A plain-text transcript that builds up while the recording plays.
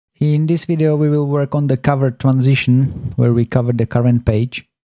In this video we will work on the cover transition, where we cover the current page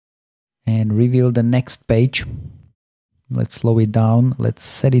and reveal the next page. Let's slow it down, let's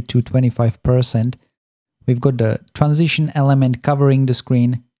set it to 25%. We've got the transition element covering the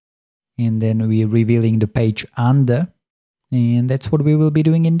screen, and then we're revealing the page under, and that's what we will be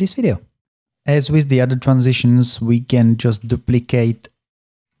doing in this video. As with the other transitions, we can just duplicate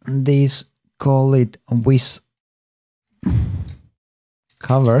this, call it with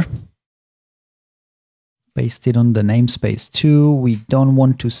cover, paste it on the namespace too. We don't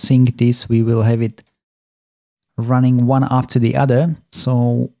want to sync this, we will have it running one after the other.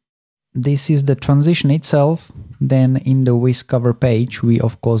 So this is the transition itself. Then in the with cover page, we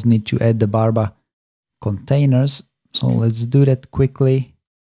of course need to add the Barba containers. So let's do that quickly.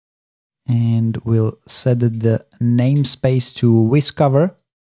 And we'll set the namespace to with cover.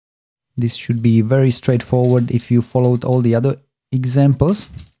 This should be very straightforward if you followed all the other examples.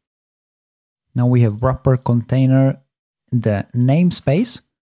 Now we have wrapper container, the namespace,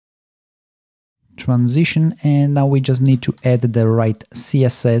 transition, and now we just need to add the right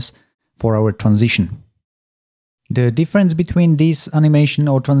CSS for our transition. The difference between this animation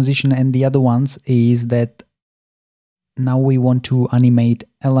or transition and the other ones is that now we want to animate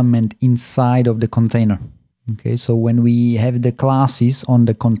element inside of the container. Okay, so when we have the classes on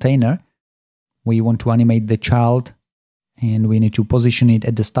the container, we want to animate the child, and we need to position it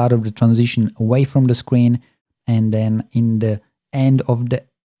at the start of the transition away from the screen, and then in the end of the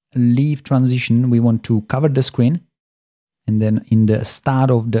leave transition we want to cover the screen, and then in the start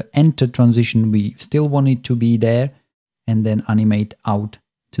of the enter transition we still want it to be there, and then animate out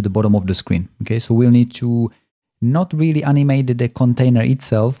to the bottom of the screen. Okay, so we'll need to not really animate the container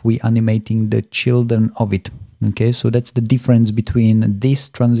itself, we're animating the children of it. Okay, so that's the difference between this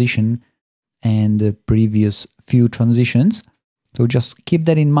transition and the previous few transitions. So just keep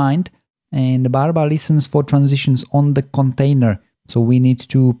that in mind. And Barba listens for transitions on the container. So we need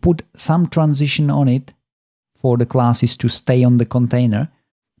to put some transition on it for the classes to stay on the container,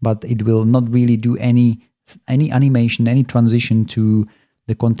 but it will not really do any animation, any transition to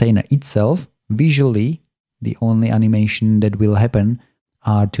the container itself. Visually, the only animation that will happen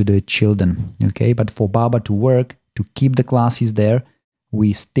are to the children. Okay, but for Barba to work, to keep the classes there,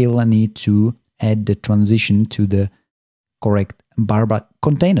 we still need to add the transition to the correct Barba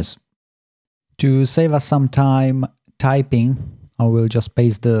containers. To save us some time typing, I will just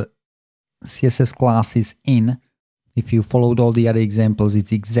paste the CSS classes in. If you followed all the other examples,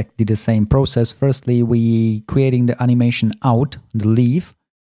 it's exactly the same process. Firstly, we creating the animation out, the leave.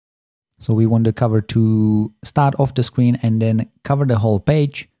 So we want the cover to start off the screen and then cover the whole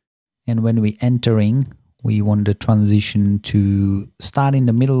page. And when we entering, we want the transition to start in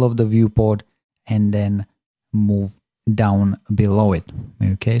the middle of the viewport and then move down below it.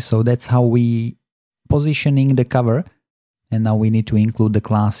 Okay, so that's how we positioning the cover. And now we need to include the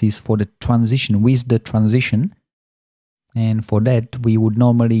classes for the transition with the transition. And for that, we would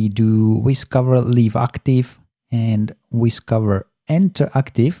normally do with cover leave active and with cover enter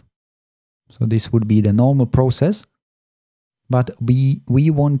active. So this would be the normal process. But we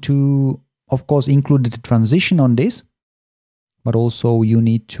want to, of course, include the transition on this. But also you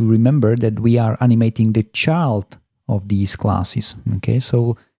need to remember that we are animating the child of these classes. Okay,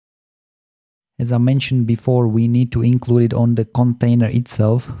 so as I mentioned before, we need to include it on the container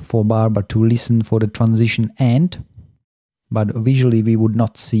itself for Barba to listen for the transition end. But visually we would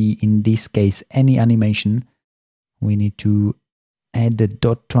not see in this case any animation. We need to add the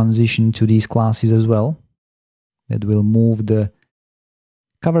dot transition to these classes as well. That will move the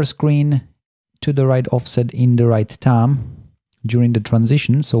cover screen to the right offset in the right time during the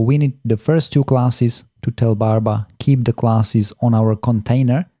transition. So we need the first two classes to tell Barba keep the classes on our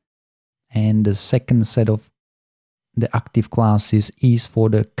container, and the second set of the active classes is for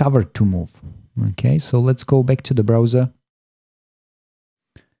the cover to move. Okay, so let's go back to the browser.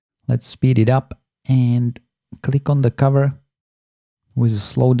 Let's speed it up and click on the cover. With the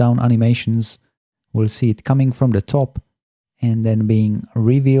slow down animations, we'll see it coming from the top and then being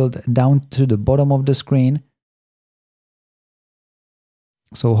revealed down to the bottom of the screen.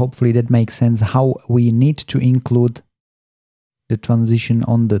 So hopefully that makes sense how we need to include the transition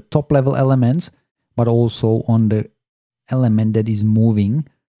on the top level elements, but also on the element that is moving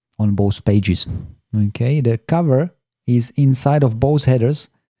on both pages. Okay, the cover is inside of both headers.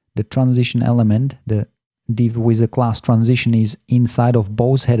 The transition element, the div with the class transition, is inside of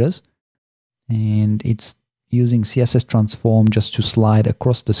both headers, and it's using CSS transform just to slide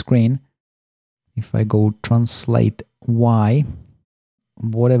across the screen. If I go translate Y,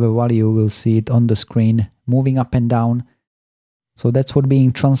 whatever value, we'll see it on the screen moving up and down So that's what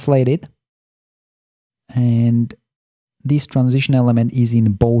being translated. And this transition element is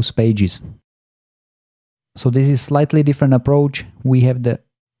in both pages. So this is slightly different approach. We have the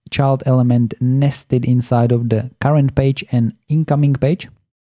child element nested inside of the current page and incoming page.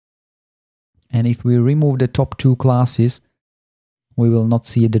 And if we remove the top two classes, we will not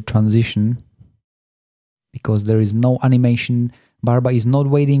see the transition because there is no animation. Barba is not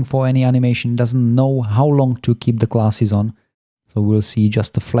waiting for any animation, doesn't know how long to keep the classes on. So we'll see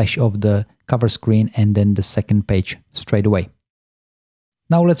just a flash of the cover screen and then the second page straight away.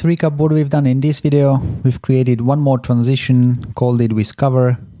 Now let's recap what we've done in this video. We've created one more transition, called it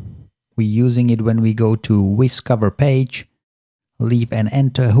WithCover. We're using it when we go to WithCover page, leave and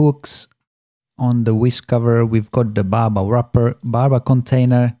enter hooks. On the WithCover, we've got the Barba wrapper, Barba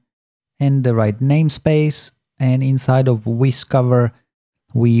container, and the right namespace. And inside of WithCover,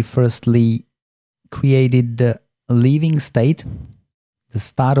 we firstly created the leaving state. The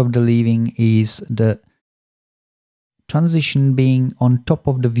start of the leaving is the transition being on top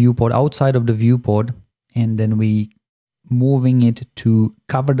of the viewport, outside of the viewport, and then we moving it to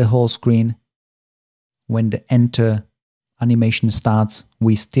cover the whole screen. When the enter animation starts,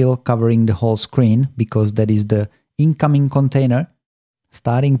 we still covering the whole screen because that is the incoming container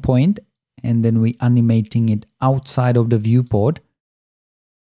starting point, and then we animating it outside of the viewport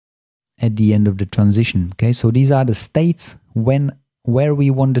at the end of the transition. Okay, so these are the states where we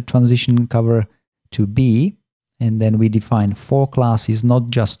want the transition cover to be, and then we define 4 classes, not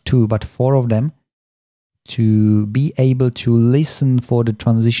just 2 but 4 of them, to be able to listen for the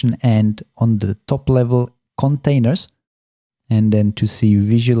transition end on the top level containers, and then to see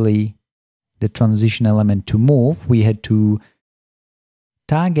visually the transition element to move, we had to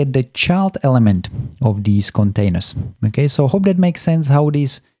target the child element of these containers. Okay, so hope that makes sense how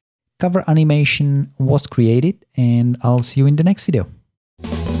this cover animation was created, and I'll see you in the next video.